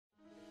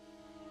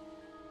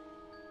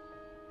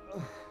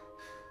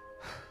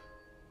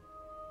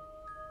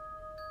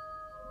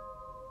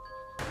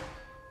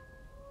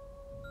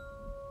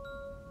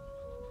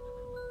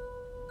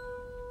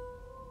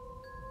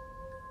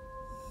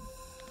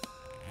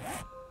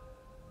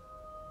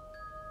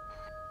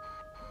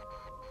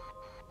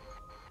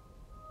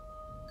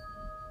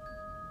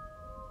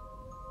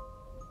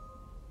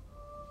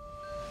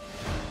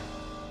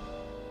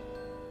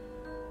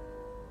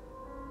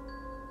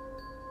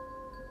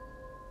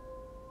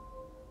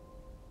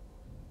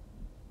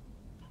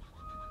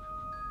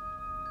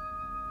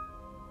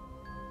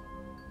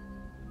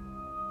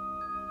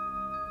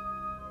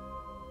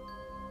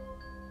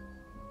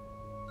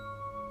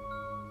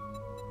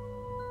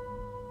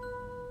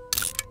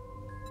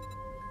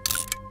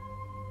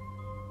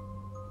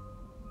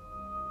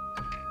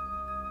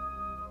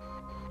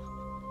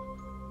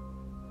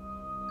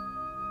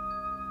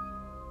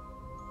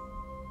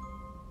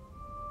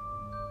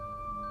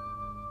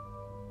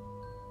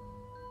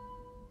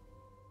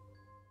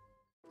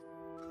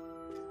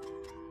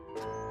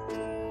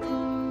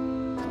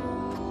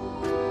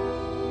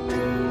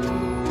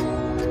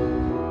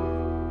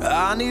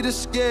I need a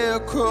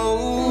scarecrow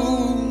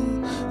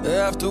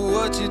after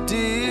what you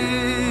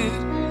did,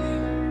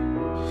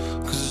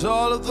 'cause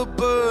all of the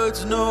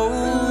birds know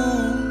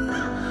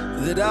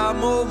that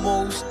I'm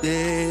almost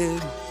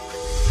dead.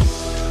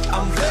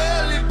 I'm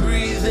barely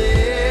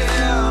breathing,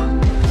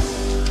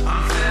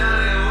 I'm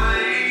barely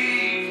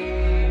awake.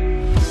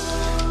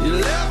 You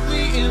left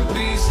me in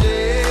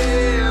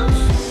pieces,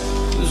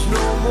 there's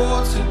no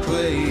more to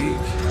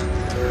break.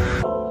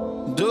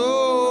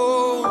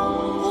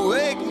 Don't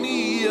wake me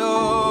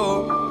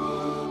up,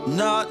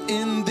 not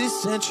in this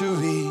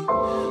century.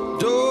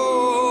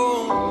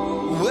 Don't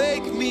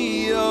wake me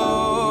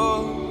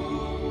up,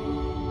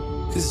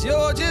 'cause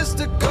you're just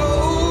a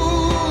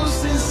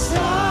ghost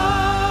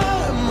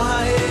inside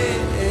my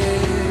head.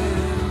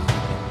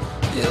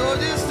 You're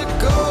just a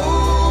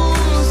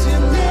ghost,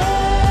 you're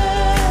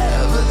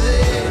never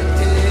there.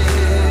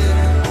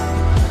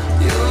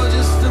 You're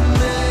just a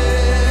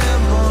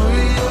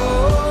memory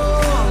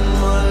on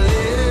my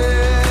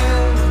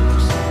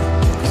lips,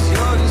 'cause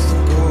you're just a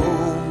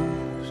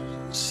ghost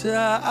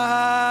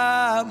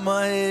inside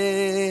my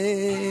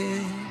head.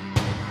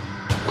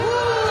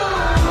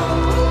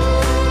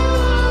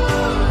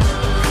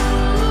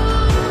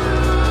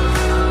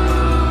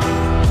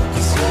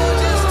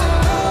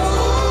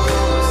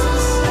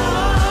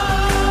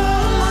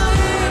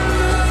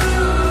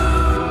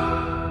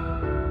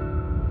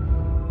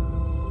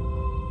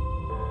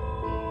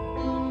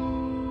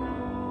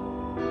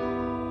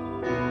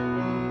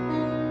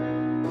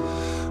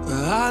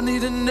 I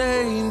need an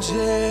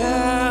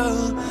angel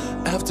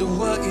after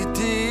what you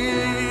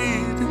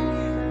did,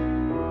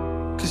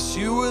 'cause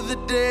you were the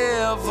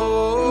devil,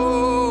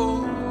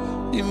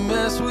 you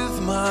mess with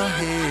my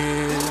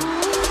head.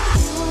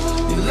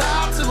 You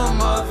lied to my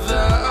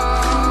mother,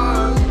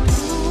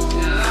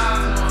 you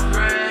lied to my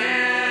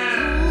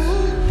friends.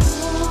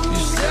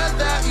 You said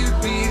that you'd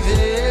be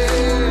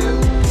there,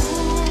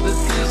 but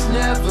this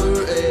never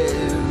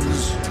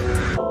ends.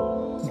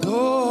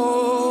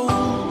 Don't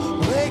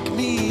wake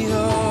me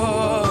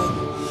up,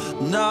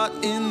 not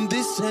in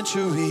this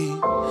century.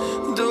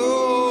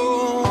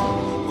 Don't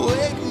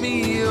wake me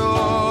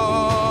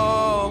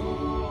up,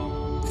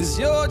 'cause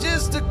you're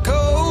just a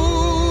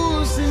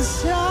ghost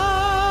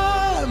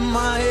inside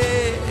my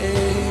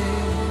head.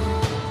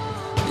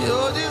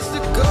 You're just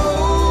a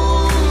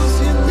ghost,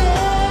 you're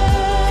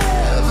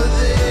never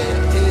there.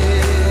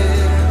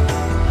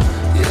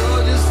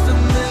 You're just a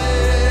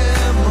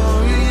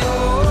memory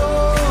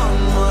on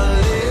my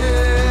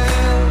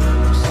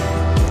lips,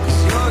 'cause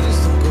you're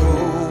just a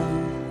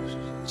ghost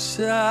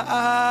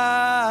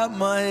inside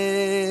my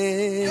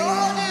head.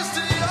 You're just a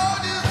ghost.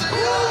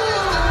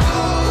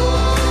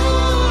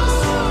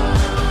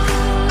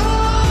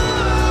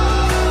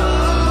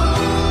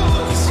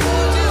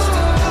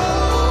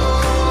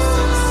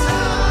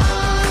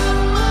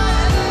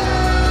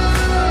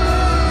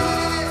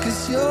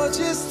 You're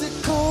just a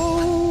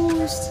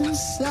ghost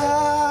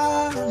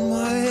inside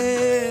my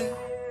head.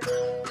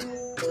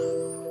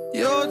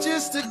 You're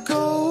just a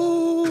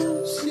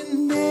ghost, you're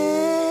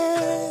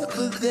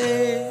never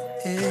there.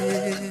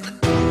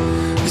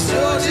 'Cause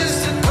you're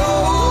just a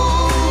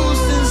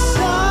ghost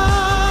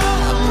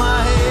inside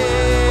my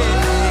head.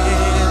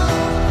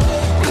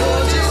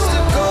 You're just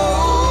a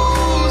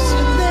ghost,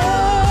 you're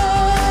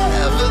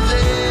never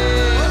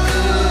there.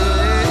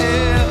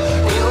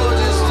 You're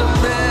just a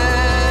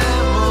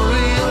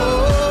memory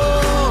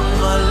on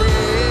my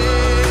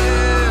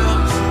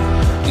lips.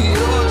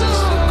 You're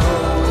just a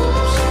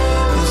ghost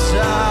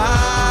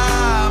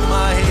inside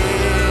my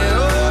head.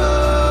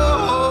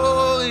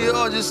 Oh,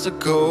 you're just a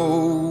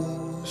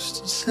ghost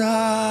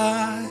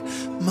inside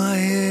my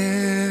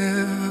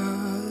head.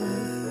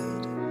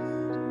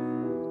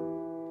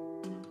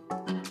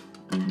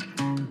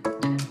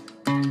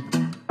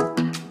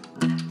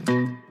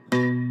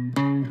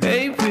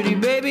 Hey pretty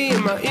baby,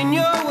 am I in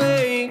your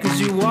way? 'Cause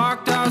you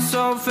walked out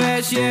so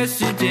fast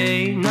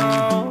yesterday.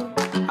 No,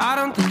 I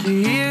don't think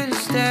you're here to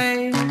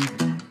stay.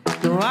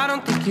 No, I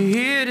don't think you're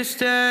here to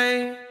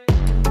stay.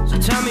 So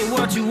tell me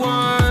what you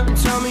want,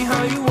 tell me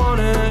how you want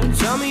it.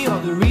 Tell me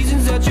all the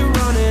reasons that you're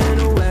running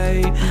away.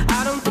 I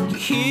don't think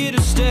you're here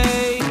to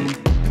stay.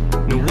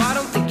 No, I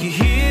don't think you're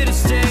here to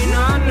stay.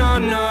 No, no,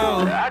 no.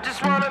 I just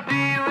wanna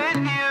be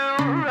with you.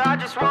 I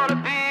just wanna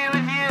be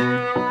with you,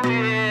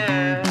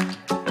 yeah.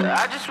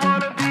 I just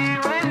wanna be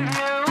with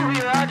you.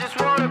 Yeah, I just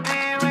wanna be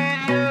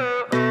with you.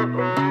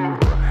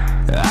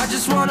 I just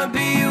wanna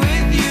be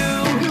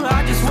with you.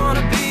 I just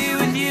wanna be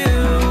with you,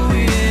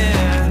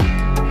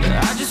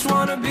 yeah. I just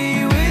wanna be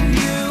with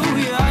you.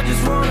 Yeah, I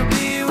just wanna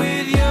be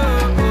with you.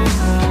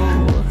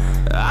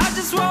 I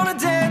just wanna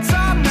dance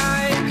all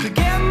night,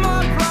 forget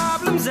my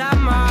problems, I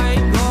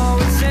might go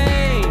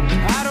insane.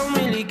 I don't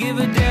really give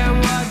a damn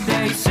what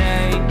they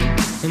say.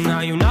 And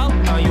now you know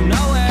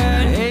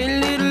it. Hey,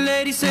 little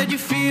lady said you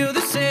feel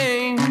the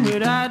same,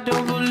 but I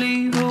don't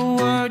believe a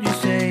word you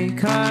say.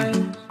 'Cause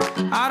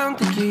I don't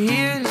think you're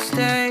here to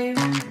stay.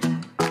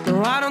 No,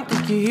 I don't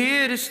think you're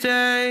here to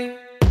stay.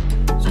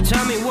 So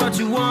Tell me what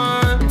you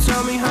want,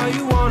 tell me how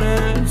you want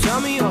it.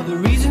 Tell me all the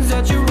reasons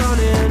that you're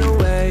running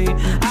away.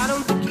 I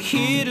don't think you're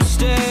here to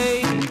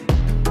stay.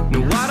 No,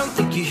 I don't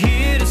think you're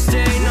here to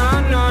stay.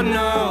 No, no,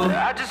 no.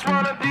 I just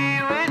wanna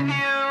be with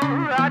you.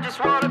 I just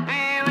wanna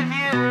be with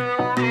you,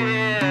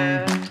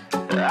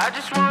 yeah. I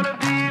just wanna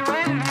be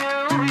with you.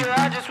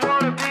 Yeah, I just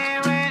wanna be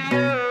with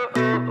you.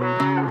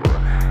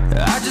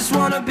 I just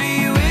wanna be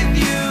with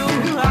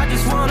you. I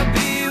just wanna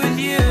be with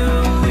you,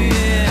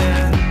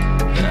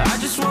 yeah. I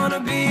just wanna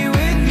be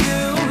with you.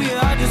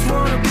 Yeah, I just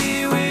wanna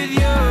be with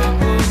you.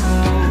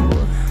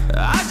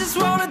 I just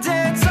wanna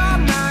dance all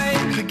night,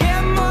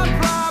 forget my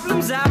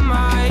problems, I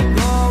might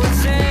go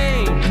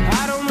insane.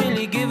 I don't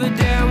really give a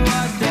damn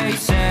what they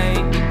say.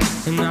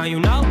 And now you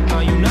know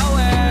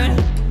it.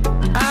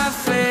 I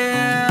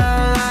feel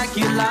like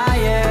you're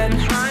lying,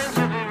 trying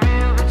to be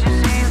real, but you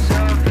seem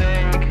so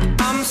fake.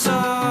 I'm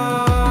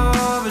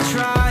sober,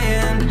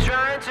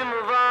 trying to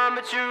move on,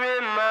 but you're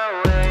in my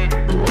way.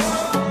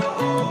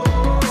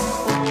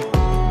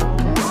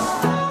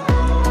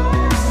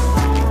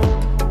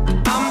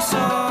 I'm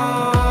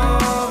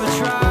sober,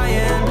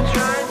 trying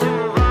to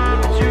move on,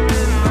 but you're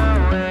in my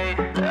way.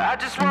 I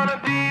just wanna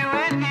be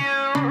with you.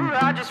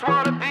 I just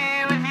wanna be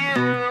with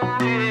you,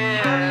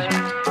 yeah.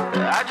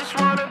 I just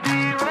wanna be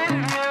with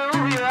you.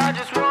 Yeah, I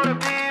just wanna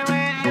be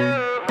with you.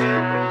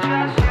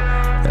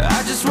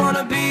 I just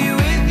wanna be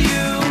with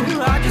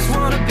you. I just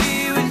wanna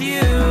be with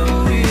you,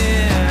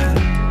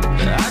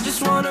 yeah. I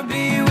just wanna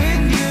be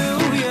with you.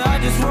 Yeah, I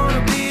just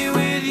wanna be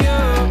with you.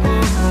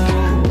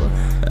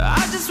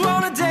 I just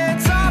wanna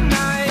dance all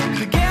night,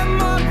 forget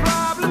my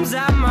problems,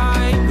 I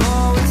might go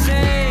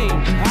insane.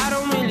 I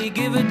don't really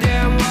give a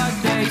damn what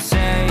they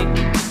say.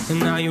 And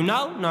now you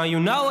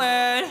know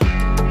it. I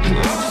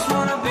just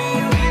wanna be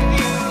with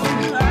you.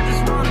 I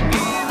just wanna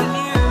be with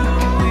you,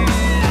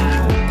 yeah.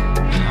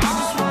 I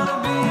just wanna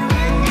be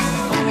with you.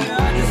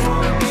 Yeah, I just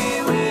wanna be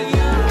with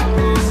you.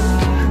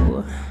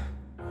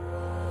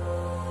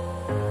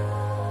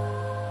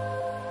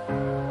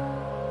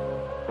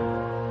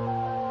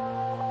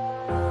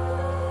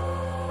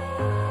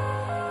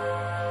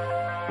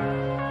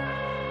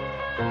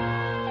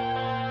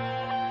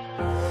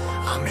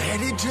 I'm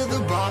headed to the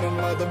bottom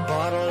of the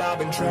bottle. I've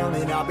been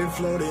drowning, I've been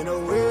floating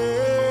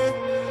away.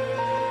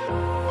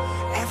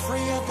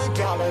 Every other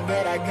dollar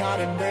that I got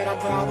in bed, I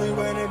probably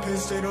went and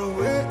pissed it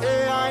away.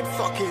 I ain't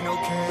fucking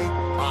okay,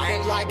 I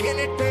ain't liking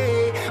it,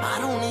 babe. I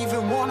don't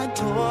even wanna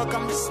talk,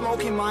 I'm just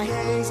smoking my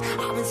haze.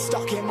 I've been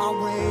stuck in my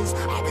ways,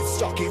 I've been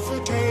stuck here for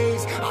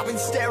days. I've been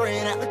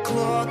staring at the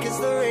clock as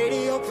the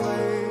radio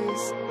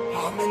plays.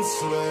 I'm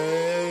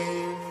enslaved.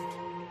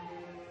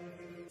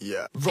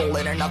 Yeah.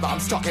 Rolling another, I'm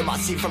stuck in my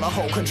seat from the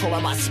whole control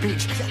of my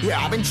speech. Yeah,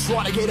 I've been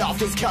trying to get off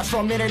this couch for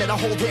a minute and a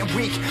whole damn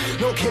week.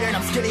 No kidding,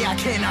 I'm skinny, I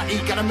cannot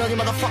eat. Got a million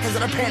motherfuckers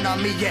that depend on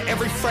me. Yeah,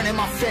 every friend in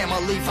my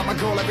family, from a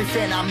girl, every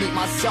fan I meet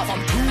myself.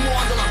 I'm too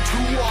on till I'm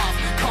too off.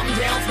 Come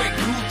down to make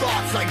new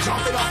thoughts, like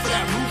jumping off of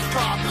that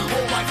rooftop.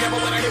 Hold my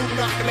devil when I do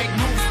not to make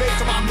moves based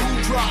on my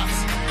mood drops.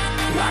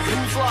 Like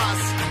who's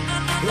lost?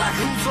 Like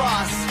who's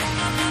lost?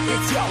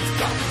 It's yours,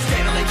 go.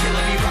 Steadily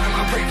killing me, running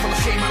my brain full of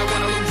shame, I don't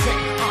wanna lose it.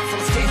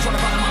 Full of stage, trying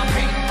to find my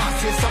pain. I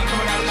see the sun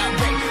coming out of that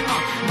rain.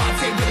 Mind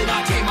say really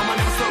not game, I'ma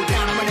never slow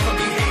down, I'ma never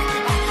behave.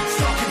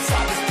 Stuck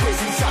inside this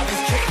prison, inside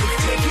this cage,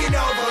 it's taking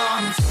over.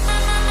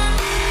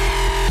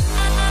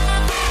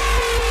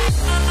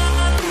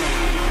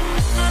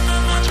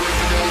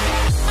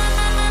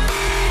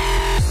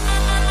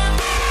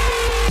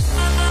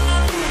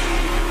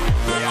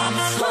 Yeah, I'm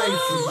a slave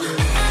for you.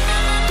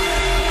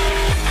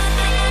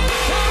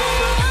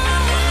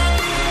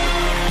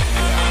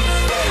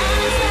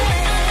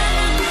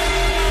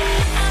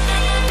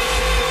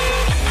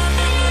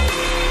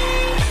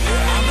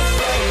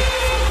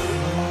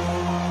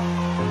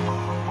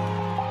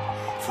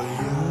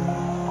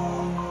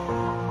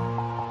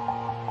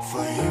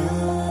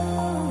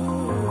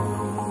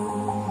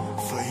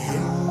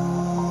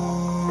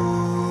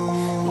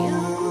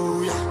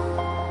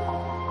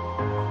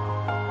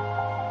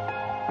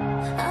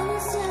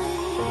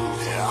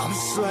 I'm a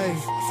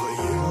slave for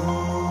you.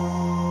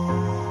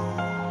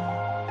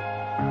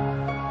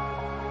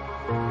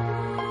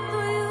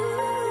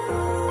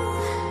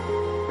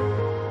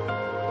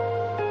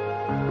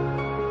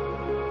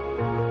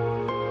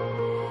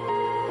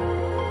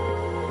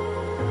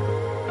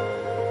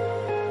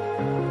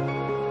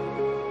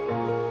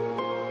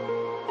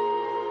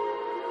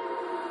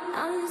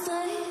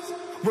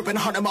 Ripping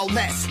harder, more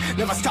less.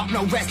 Never stop,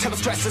 no rest. Till the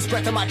stress is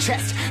breath in my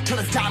chest. Till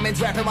it's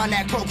diamonds wrapping my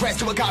neck. Progress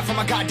to a god from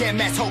a goddamn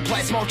mess.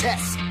 Hopeless, more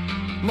tests.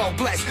 More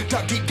blessed.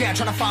 Dug deep down,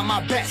 trying to find my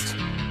best.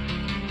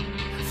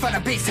 Find a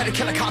beast, had to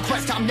kill a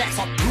conquest. I'm next.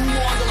 I'm too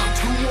on till I'm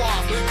too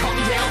off. Come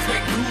down,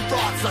 make new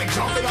thoughts. Like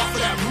jumping off of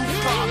that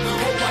rooftop.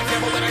 Hold my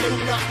devil when I do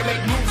not to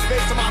make moves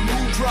based on my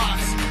mood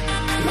drops.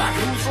 Like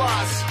who's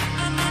lost?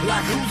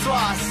 Like who's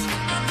lost?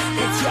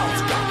 It's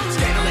yours, go.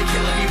 Steadily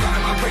killing me,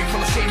 running my brain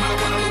full of shame. I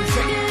don't wanna lose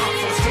it. I'm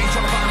full of stage,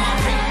 trying to find my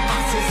pain.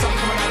 I see sun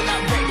coming out of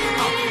that rain.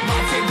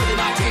 Mind say really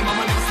not game.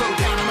 I'ma never slow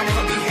down, I'ma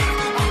never behave.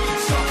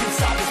 Stuck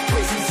inside this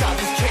prison, inside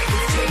this cage.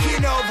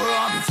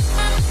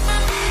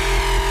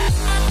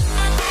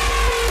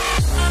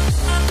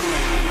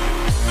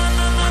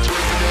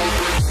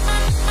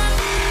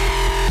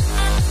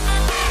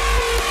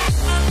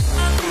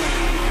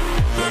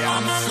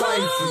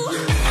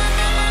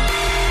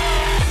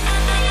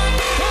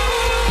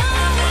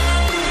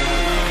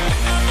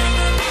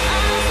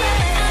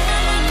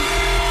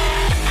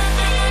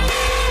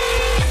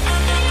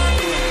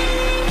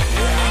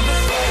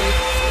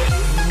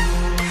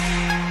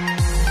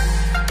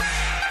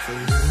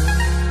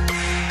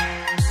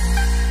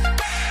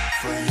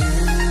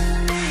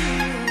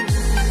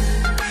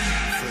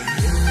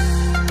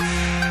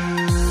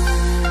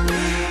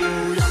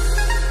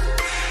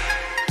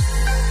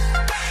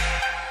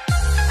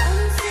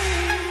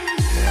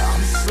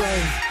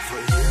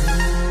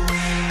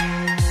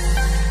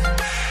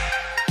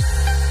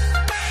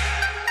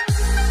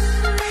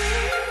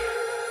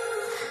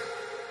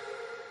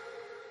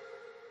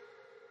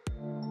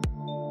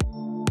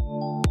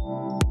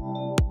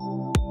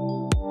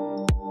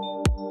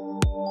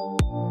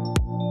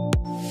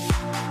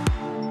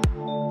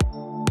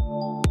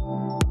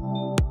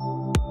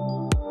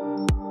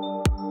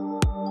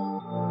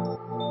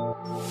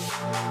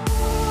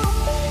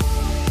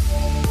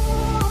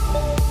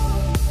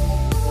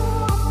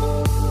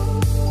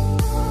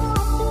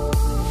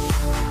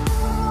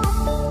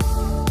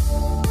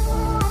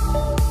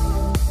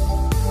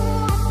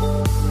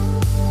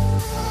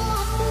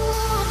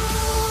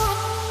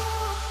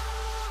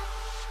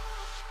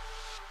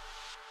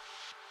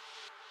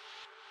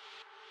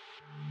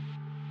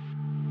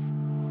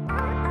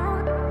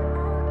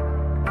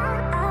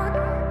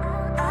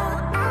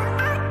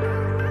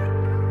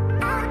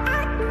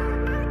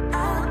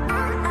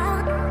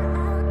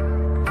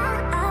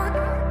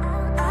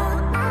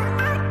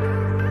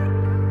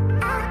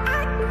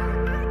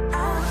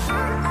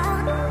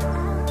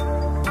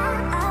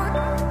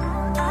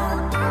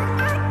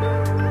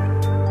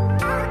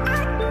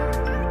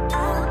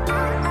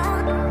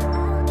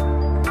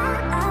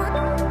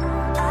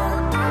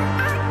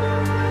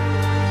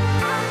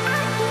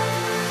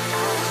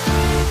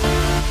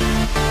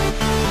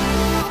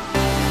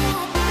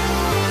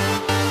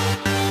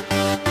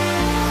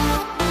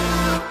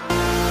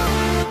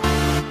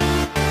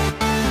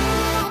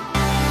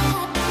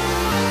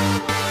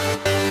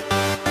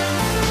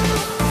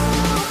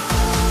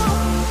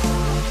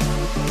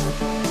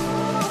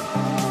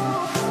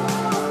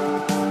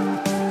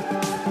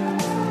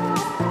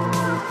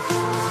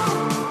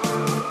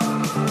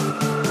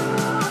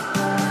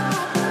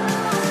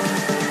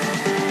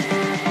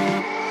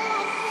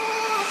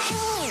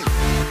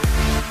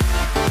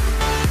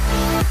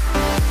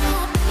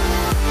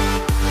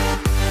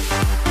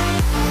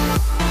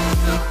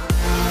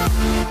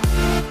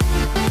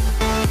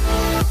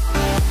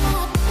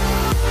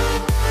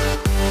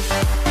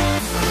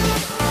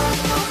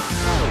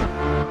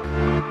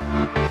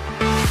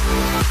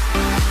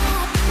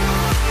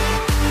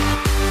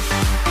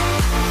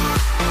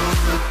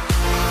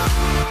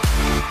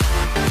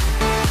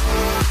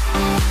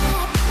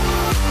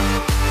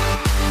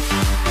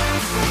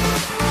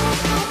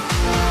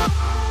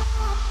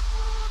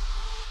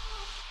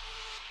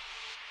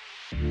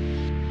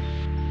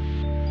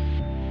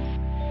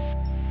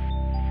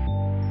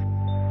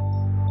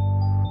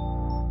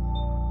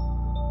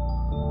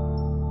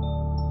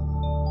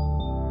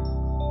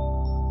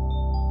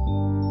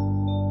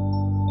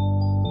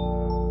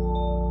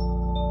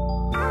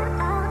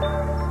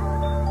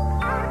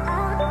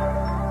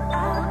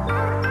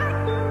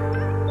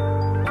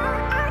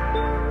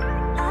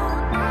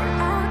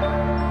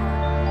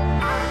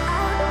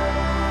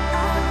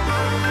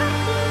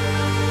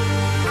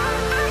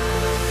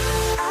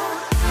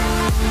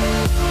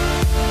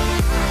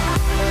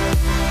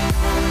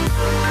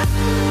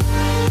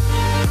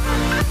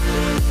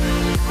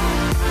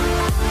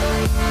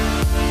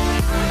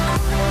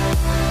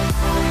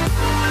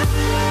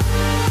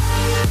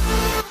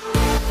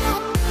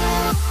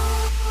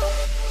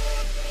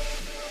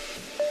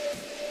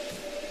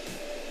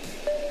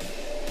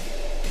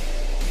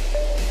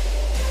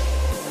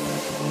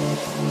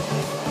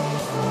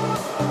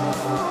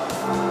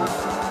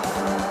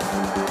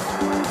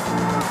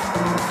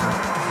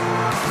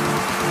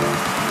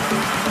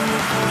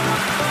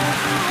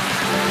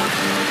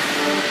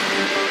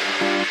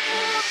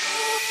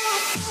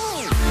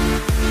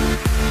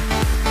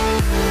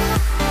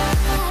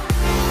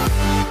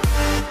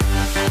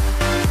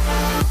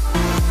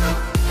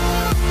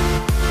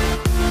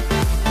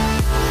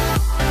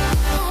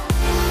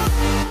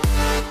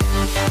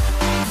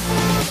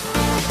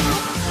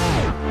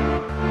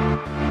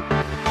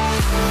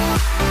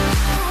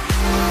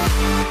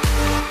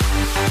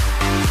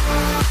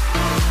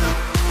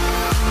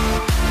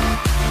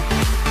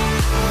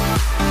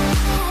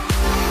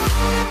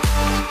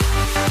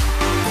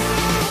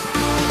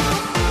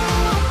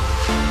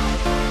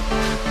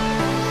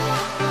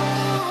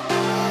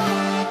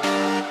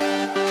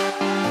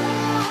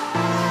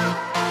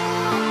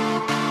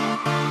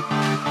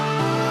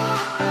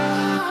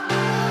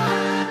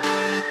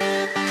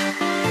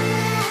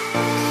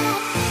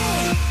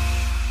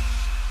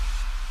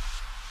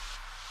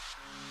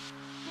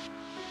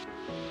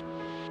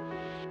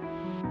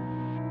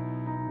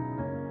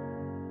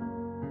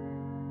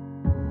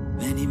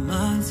 Many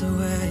miles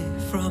away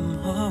from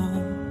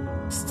home,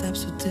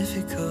 steps were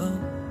difficult,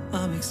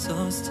 I'm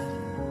exhausted,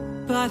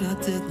 but I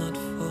did not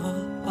fall.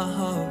 I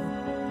hope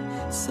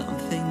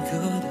something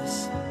good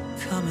is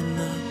coming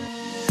up.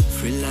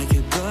 Free like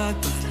a bird,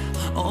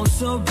 but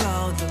also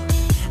bound up,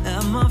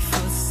 and my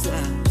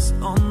footsteps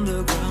on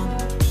the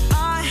ground.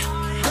 I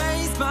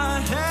raise my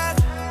head,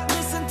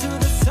 listen to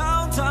the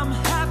sound, I'm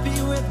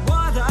happy with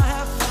what I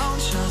have found.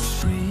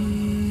 Just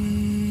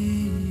breathe,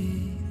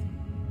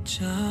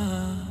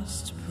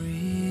 just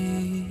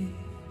breathe,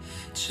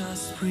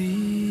 just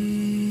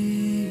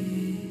breathe,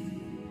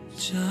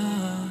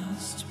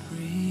 just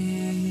breathe.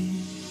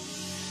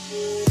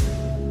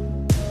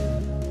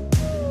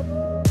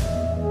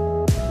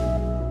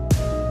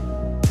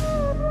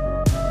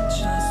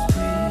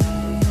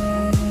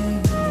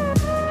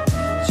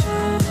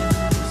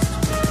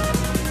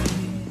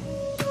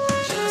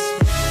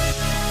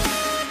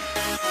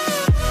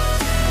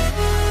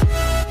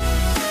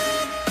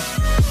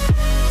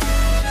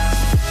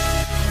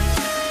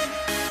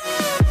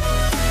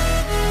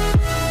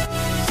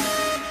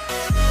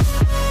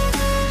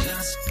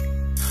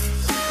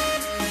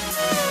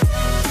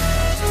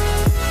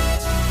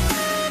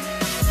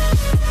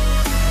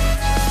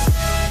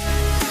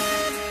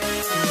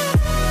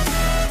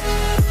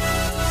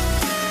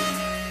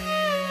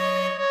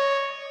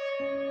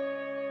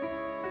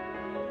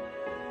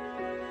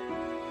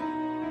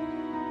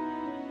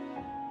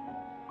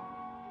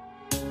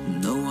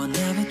 No one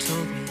ever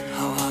told me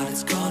how hard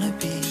it's gonna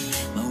be.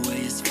 My way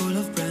is full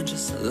of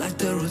branches, like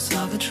the roots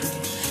of a tree.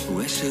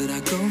 Where should I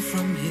go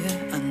from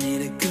here? I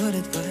need a good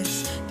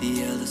advice.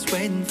 The elders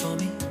waiting for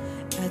me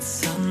at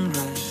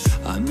sunrise.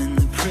 I'm in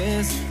the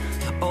prison,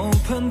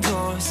 open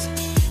doors,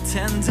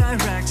 10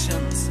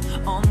 directions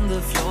on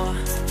the floor.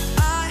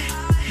 I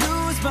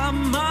lose my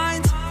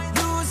mind,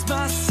 lose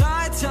my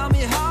sight. Tell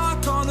me how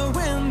I'm gonna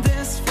win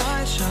this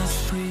fight.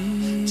 Just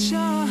breathe,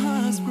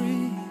 just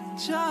breathe,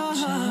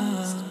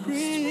 just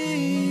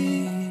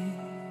breathe,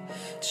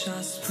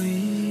 just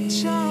breathe,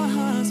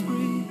 just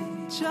breathe,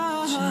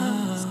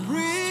 just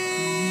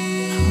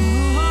breathe.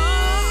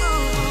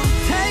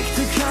 Take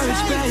the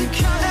courage, babe.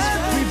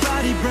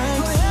 Everybody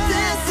breaks.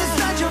 This is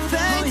not your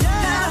fate.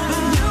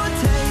 Happen you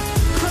take.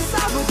 'Cause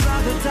I would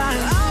rather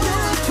die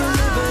than to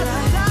live a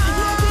life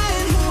not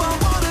being who I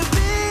wanna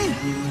be.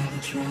 You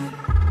ever tried?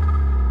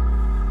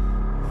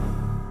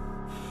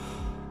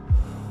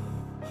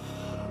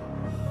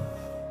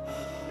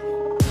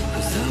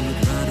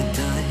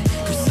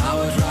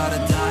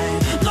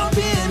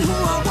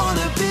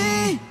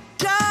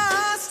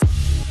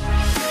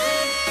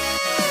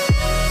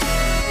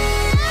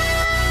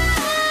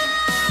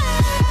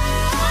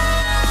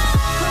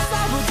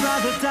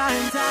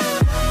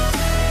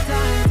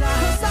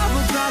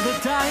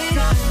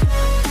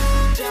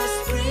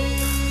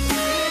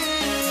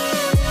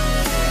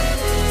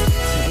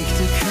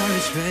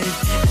 Babe,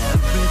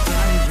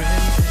 everybody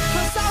brave.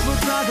 'Cause I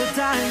would rather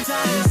die.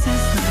 This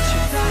is not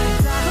your time.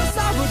 'Cause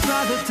I would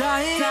rather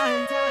die.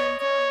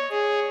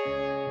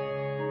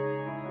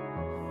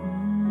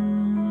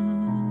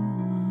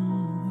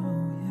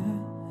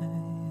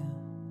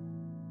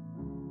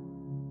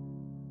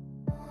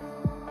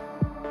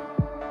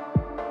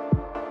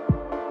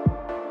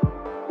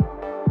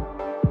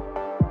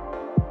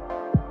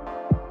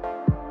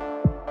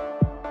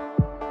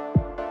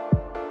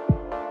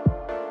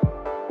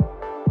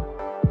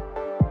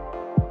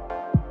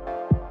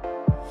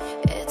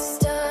 It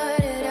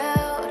started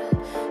out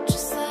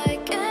just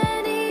like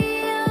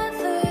any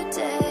other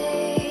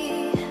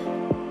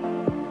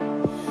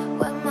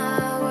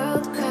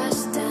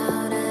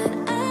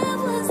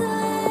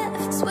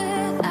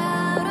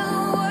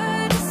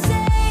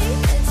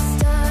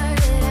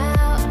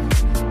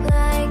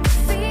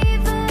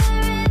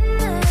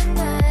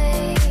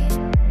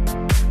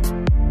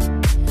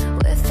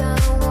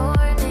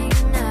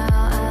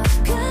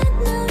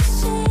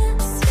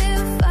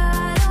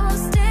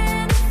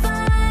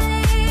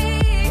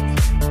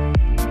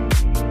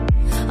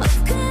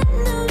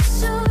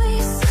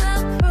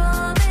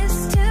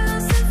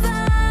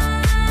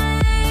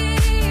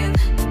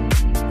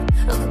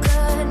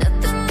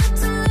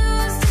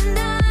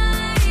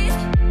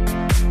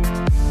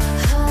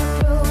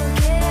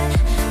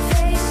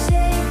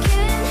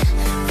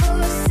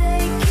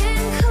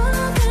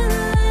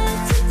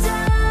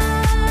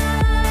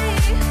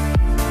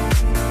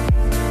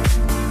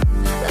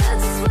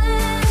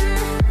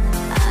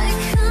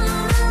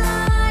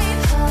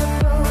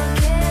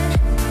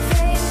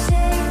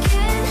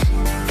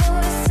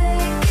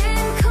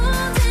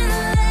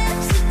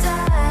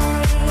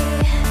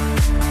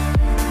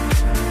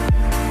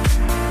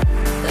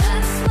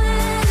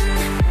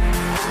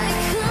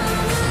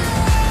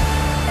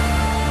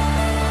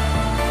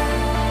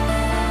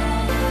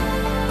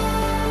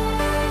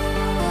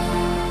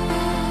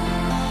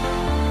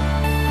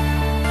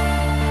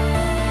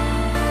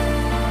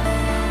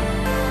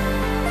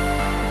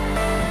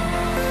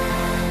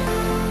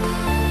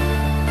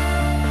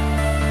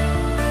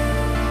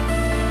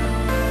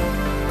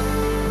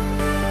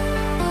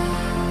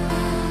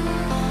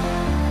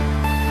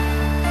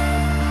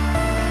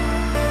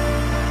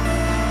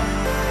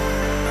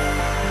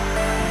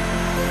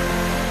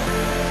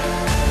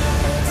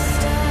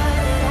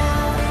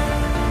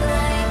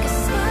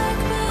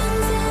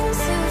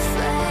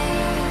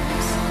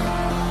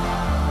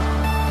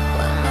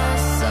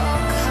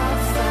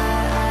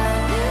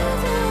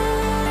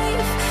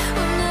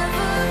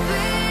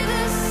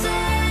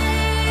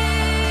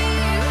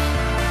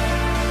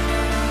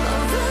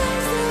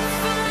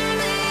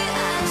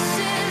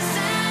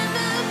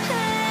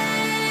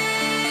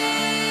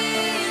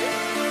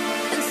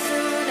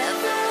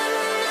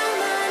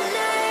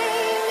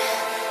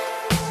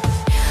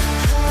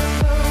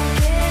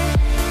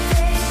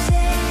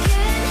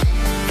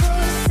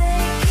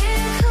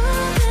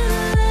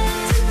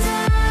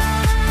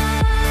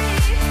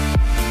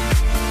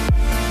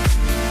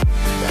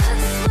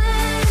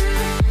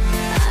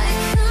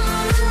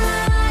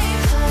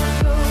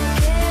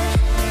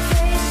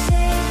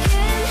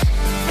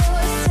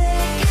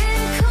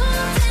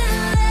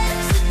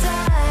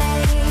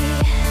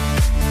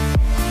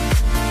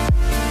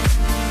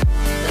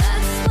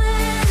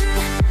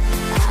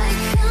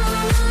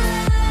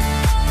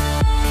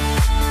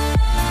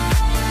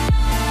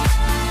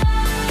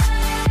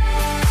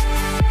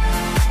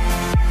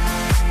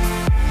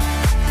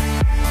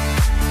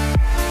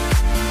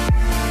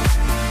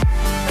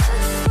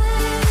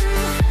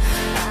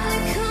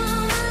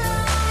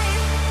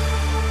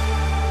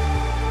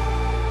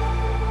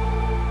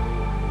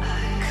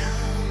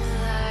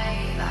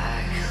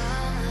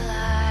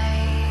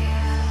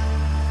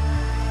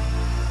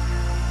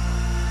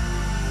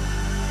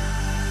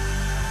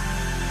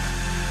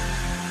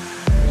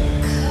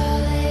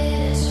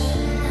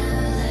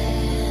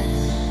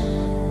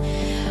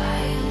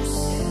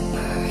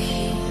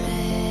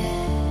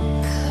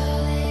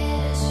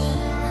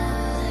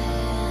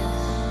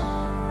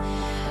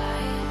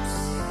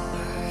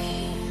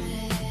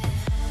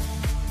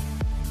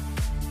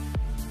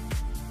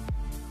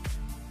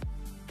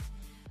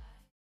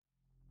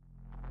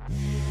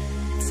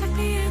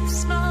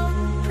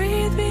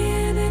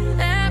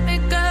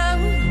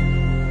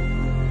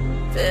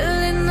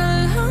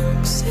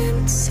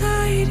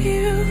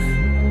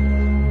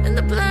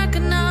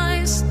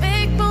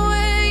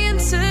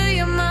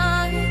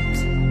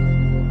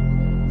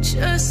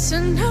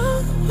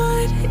know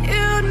what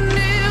you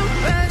knew.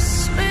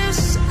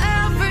 Restless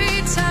every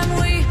time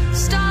we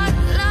start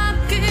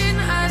locking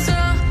eyes.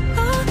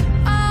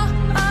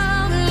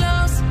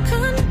 Lost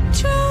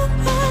control.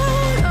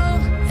 Oh,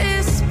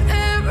 it's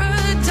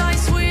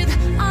paradise with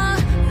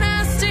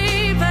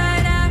honesty,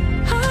 but I'm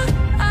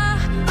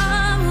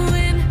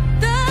in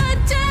the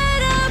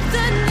dead of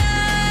the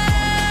night.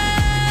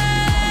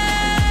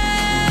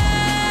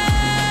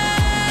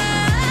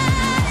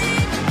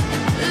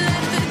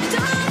 Let the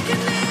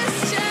darkness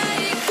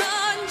take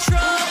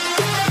control.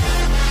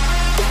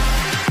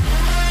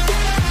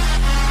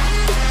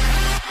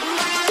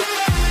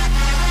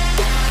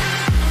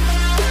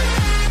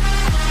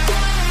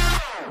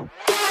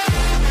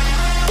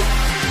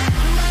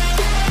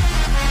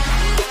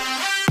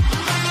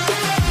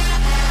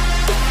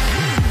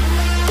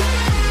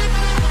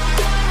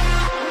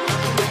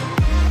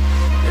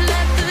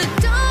 Let the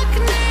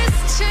darkness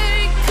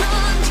take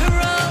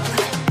control.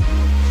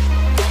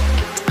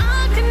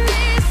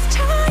 Darkness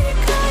take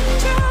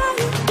control.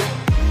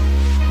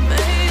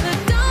 May the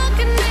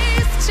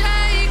darkness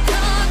take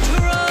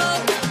control.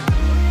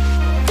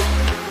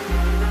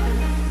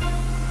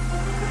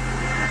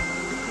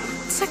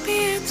 Take me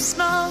in the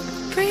smoke,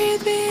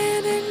 breathe me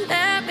in and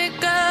let me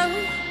go.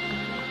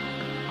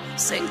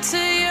 Sink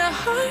to your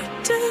heart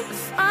to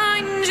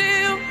find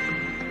you.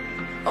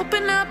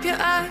 Open up your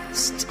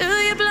eyes till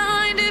you're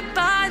blinded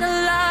by the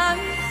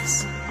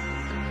lies,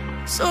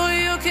 so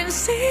you can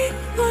see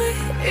what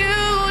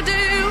you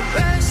do.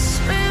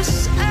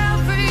 Restless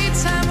every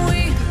time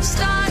we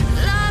start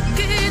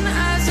locking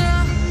eyes.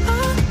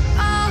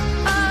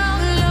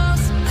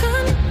 Lost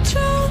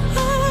control.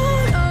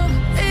 Oh,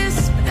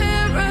 it's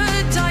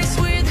paradise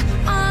with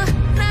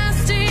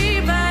honesty,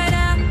 but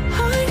I'm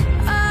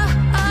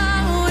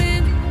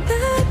in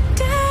the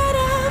dead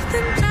of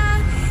the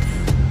night.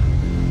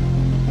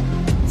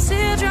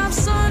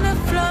 Teardrops on the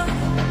floor.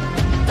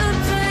 The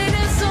pain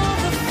is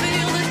over.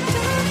 Feel the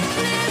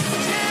darkness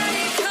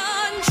take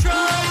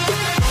control.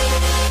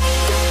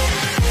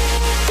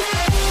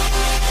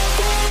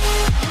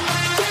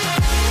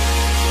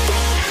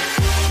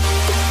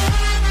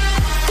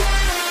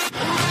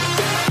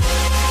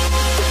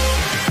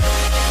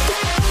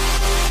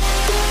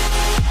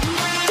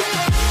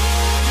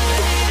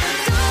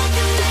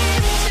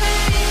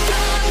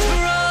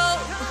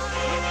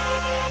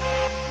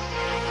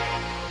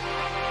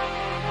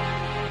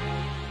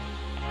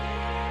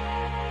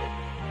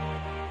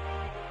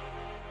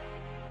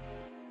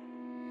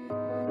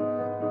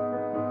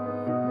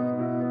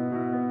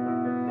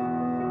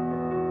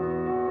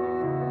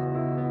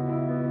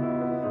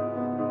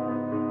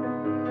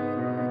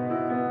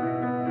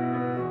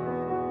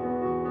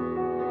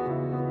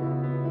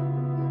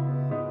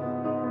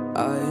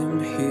 I am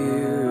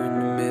here in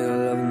the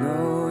middle of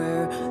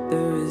nowhere.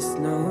 There is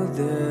no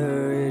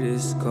there, it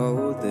is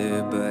cold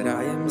there, but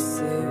I am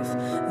safe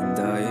and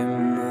I am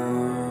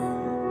warm.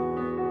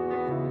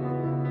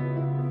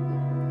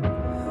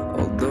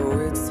 Although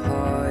it's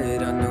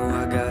hard, I know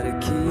I gotta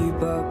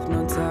keep up. No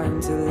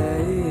time to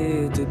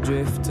lay, to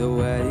drift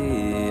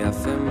away. I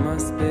fill my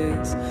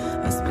space,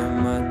 I spend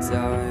my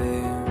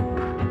time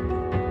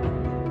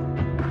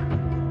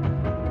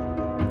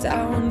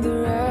down the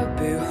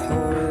rabbit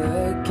hole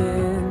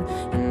again.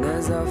 And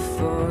as I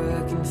fall,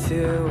 I can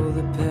feel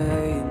the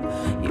pain.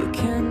 You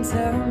can't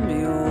tell me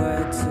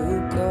where to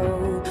go,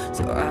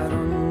 so I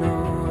don't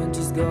know, I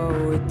just go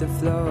with the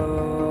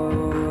flow.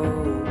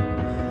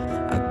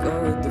 I go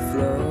with the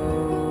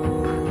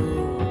flow.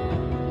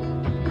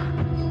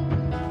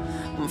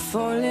 I'm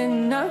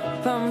falling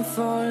up, I'm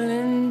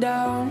falling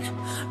down,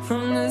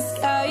 from the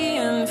sky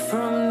and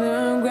from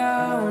the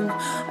ground.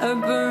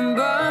 Up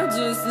above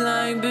just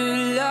like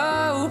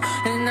below,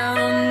 and I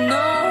don't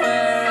know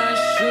where I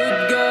should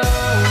go.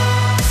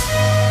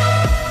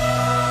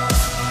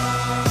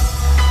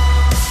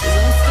 'Cause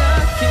I'm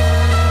stuck in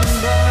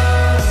limbo.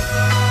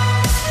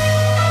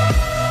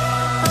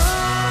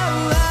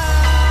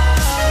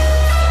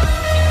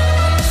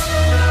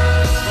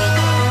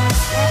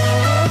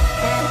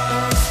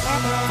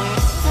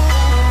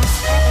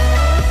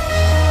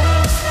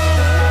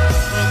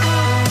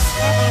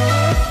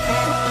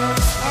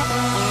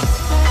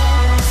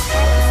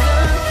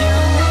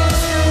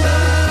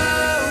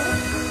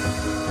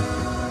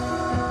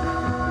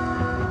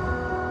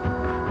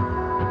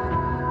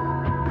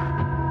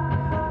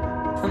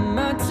 I'm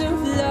out of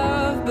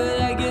love, but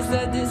I guess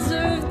I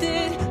deserved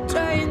it.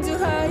 Trying to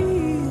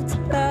hide, to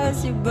pass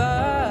you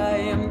by.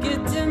 I'm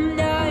getting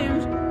down,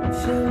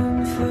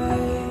 feeling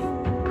fine.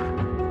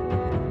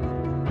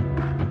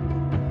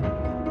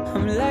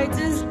 I'm light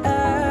as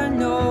air,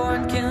 no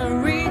one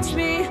can reach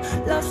me.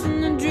 Lost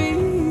in a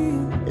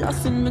dream,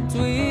 lost in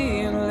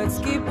between. Let's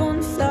keep on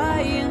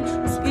flying,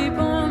 let's keep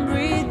on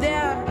breathing.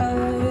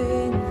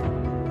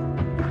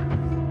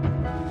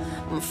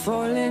 I'm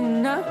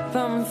falling up,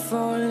 I'm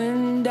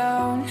falling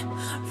down,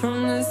 from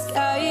the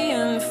sky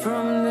and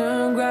from the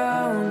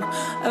ground.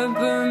 Up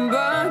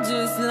above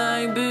just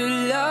like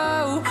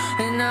below,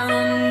 and I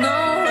don't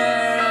know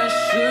where I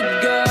should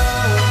go.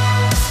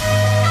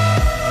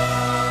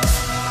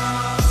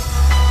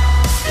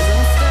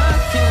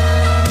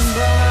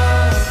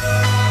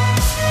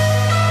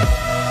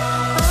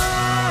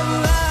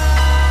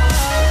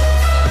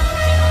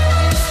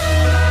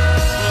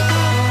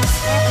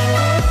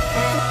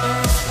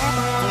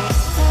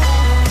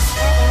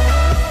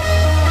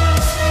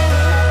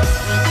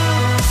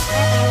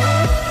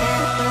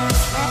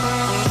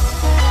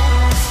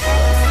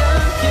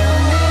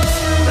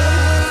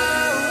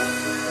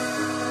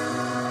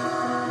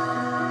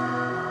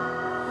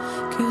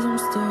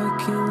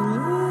 dark.